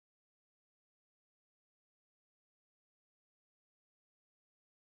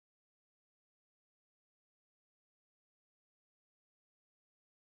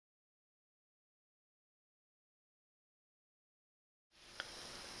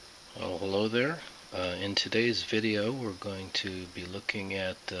Well, hello there. In today's video we're going to be looking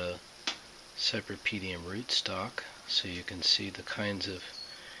at Cypripedium rootstock, so you can see the kinds of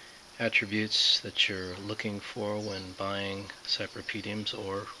attributes that you're looking for when buying Cypripediums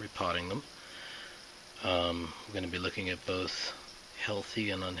or repotting them. We're going to be looking at both healthy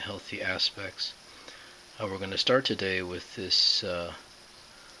and unhealthy aspects. We're going to start today with this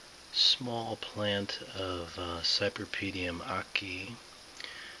small plant of Cypripedium aki,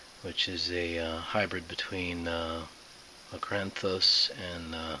 which is a hybrid between Acranthus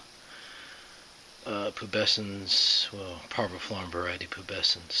and pubescens, well, parviflora variety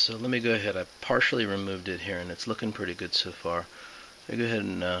pubescens. So let me go ahead. I partially removed it here, and it's looking pretty good so far. I'll go ahead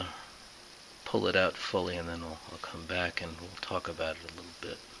and pull it out fully, and then I'll come back and we'll talk about it a little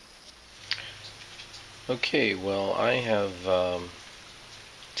bit. Okay, well, I have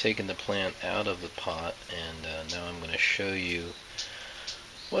taken the plant out of the pot, and now I'm going to show you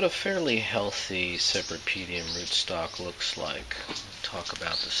what a fairly healthy Cypripedium rootstock looks like. We'll talk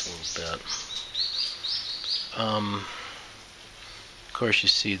about this a little bit. Of course, you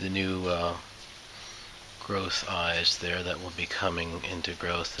see the new growth eyes there that will be coming into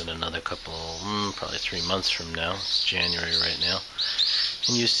growth in another couple, probably 3 months from now. It's January right now.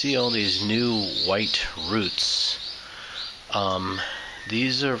 And you see all these new white roots.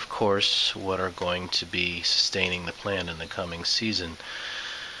 These are, of course, what are going to be sustaining the plant in the coming season.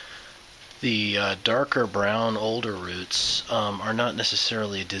 The darker brown older roots are not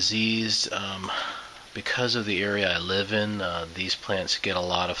necessarily diseased. Because of the area I live in, these plants get a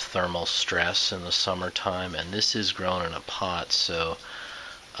lot of thermal stress in the summertime, and this is grown in a pot, so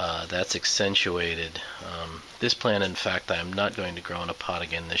that's accentuated. This plant, in fact, I'm not going to grow in a pot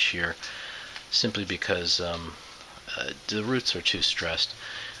again this year, simply because the roots are too stressed.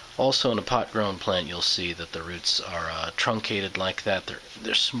 Also, in a pot-grown plant, you'll see that the roots are truncated like that.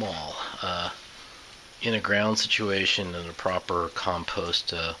 They're small. In a ground situation, in a proper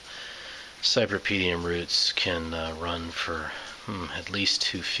compost, Cypripedium roots can run for at least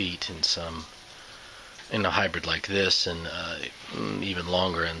 2 feet in a hybrid like this, and even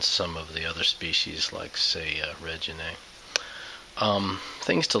longer in some of the other species, like, say, Reginae.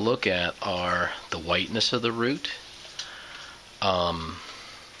 Things to look at are the whiteness of the root.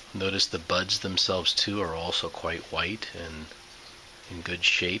 Notice the buds themselves too are also quite white and in good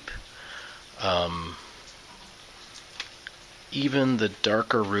shape. Even the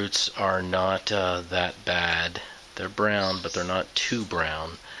darker roots are not that bad. They're brown, but they're not too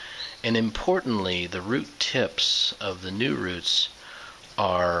brown. And importantly, the root tips of the new roots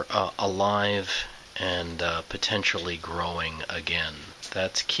are alive and potentially growing again.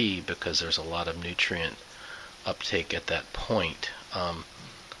 That's key because there's a lot of nutrient uptake at that point.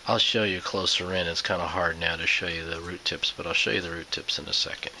 I'll show you closer in. It's kind of hard now to show you the root tips, but I'll show you the root tips in a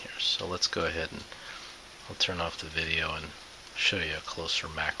second here. So let's go ahead and I'll turn off the video and show you a closer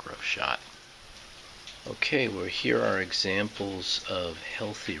macro shot. Okay, well, here are examples of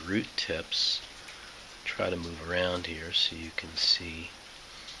healthy root tips. Try to move around here so you can see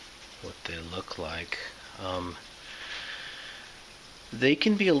what they look like. They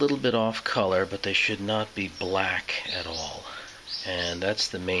can be a little bit off color, but they should not be black at all. And that's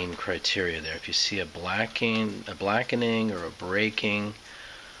the main criteria there. If you see a blackening or a breaking,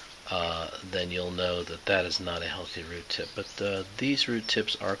 then you'll know that that is not a healthy root tip. But these root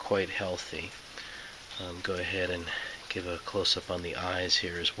tips are quite healthy. Go ahead and give a close-up on the eyes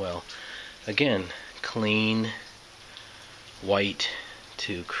here as well. Again, clean, white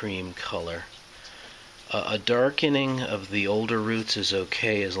to cream color. A darkening of the older roots is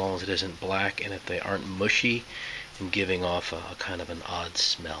okay as long as it isn't black and if they aren't mushy and giving off a kind of an odd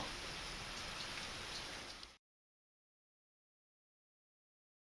smell.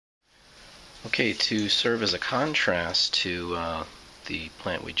 Okay, to serve as a contrast to the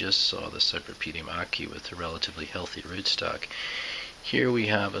plant we just saw, the Cypripedium aki with the relatively healthy rootstock, here we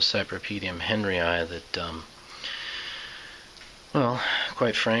have a Cypripedium henryi that, well,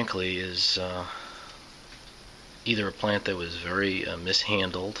 quite frankly, is either a plant that was very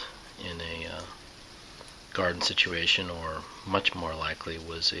mishandled in a garden situation, or much more likely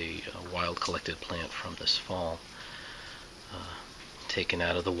was a wild collected plant from this fall, taken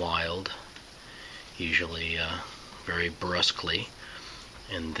out of the wild, usually very brusquely,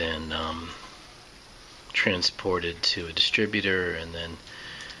 and then transported to a distributor and then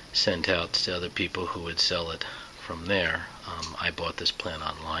sent out to other people who would sell it from there. I bought this plant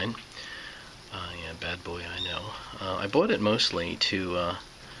online. Yeah, bad boy, I know. I bought it mostly to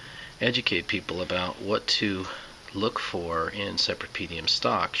educate people about what to look for in Cypripedium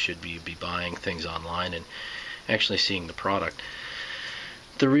stock should you be buying things online and actually seeing the product.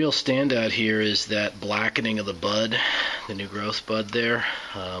 The real standout here is that blackening of the bud, the new growth bud there.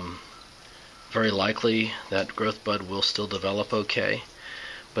 Very likely that growth bud will still develop okay,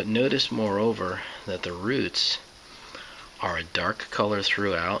 but notice moreover that the roots are a dark color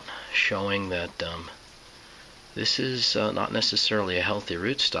throughout, showing that this is not necessarily a healthy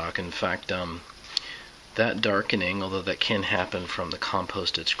rootstock. In fact, that darkening, although that can happen from the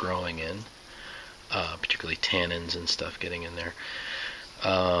compost it's growing in, particularly tannins and stuff getting in there,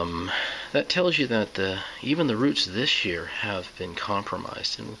 that tells you that even the roots this year have been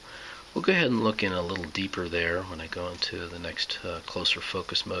compromised. And we'll go ahead and look in a little deeper there when I go into the next closer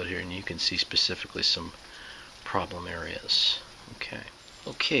focus mode here, and you can see specifically some problem areas.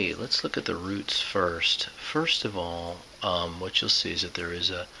 Okay, let's look at the roots first. First of all, what you'll see is that there is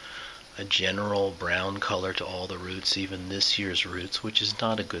a general brown color to all the roots, even this year's roots, which is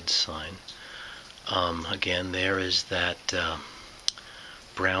not a good sign. Again, there is that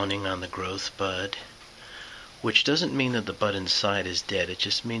browning on the growth bud, which doesn't mean that the bud inside is dead. It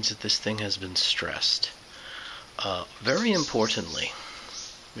just means that this thing has been stressed. Very importantly,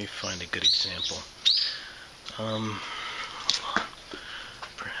 let me find a good example.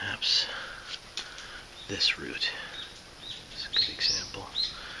 Perhaps this root is a good example.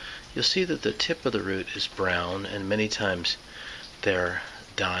 You'll see that the tip of the root is brown, and many times they're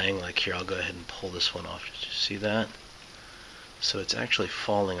dying. Like here, I'll go ahead and pull this one off. Did you see that? So it's actually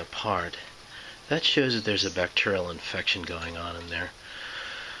falling apart. That shows that there's a bacterial infection going on in there.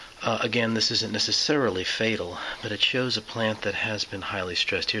 Again, this isn't necessarily fatal, but it shows a plant that has been highly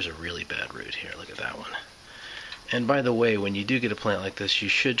stressed. Here's a really bad root here. Look at that one. And by the way, when you do get a plant like this, you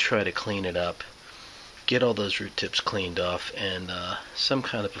should try to clean it up. Get all those root tips cleaned off, and some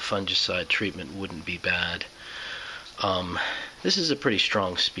kind of a fungicide treatment wouldn't be bad. This is a pretty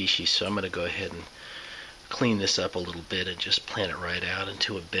strong species, so I'm going to go ahead and clean this up a little bit and just plant it right out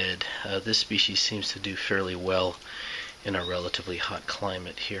into a bed. This species seems to do fairly well in a relatively hot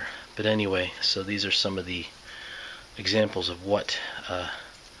climate here. But anyway, so these are some of the examples of what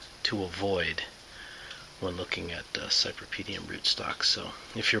to avoid when looking at Cypripedium rootstocks. So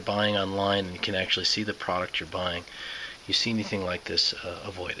if you're buying online and you can actually see the product you're buying, you see anything like this,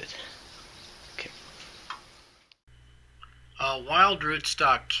 avoid it. Okay. Wild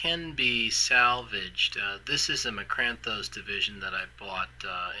rootstock can be salvaged. This is a Macranthos division that I bought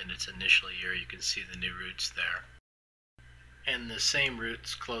in its initial year. You can see the new roots there. And the same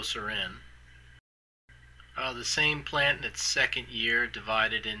roots closer in. The same plant in its second year,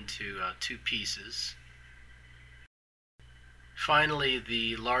 divided into two pieces. Finally,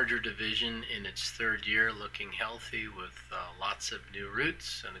 the larger division in its third year, looking healthy with lots of new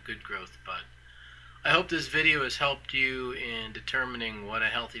roots and a good growth bud. I hope this video has helped you in determining what a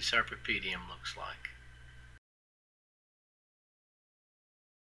healthy Cypripedium looks like.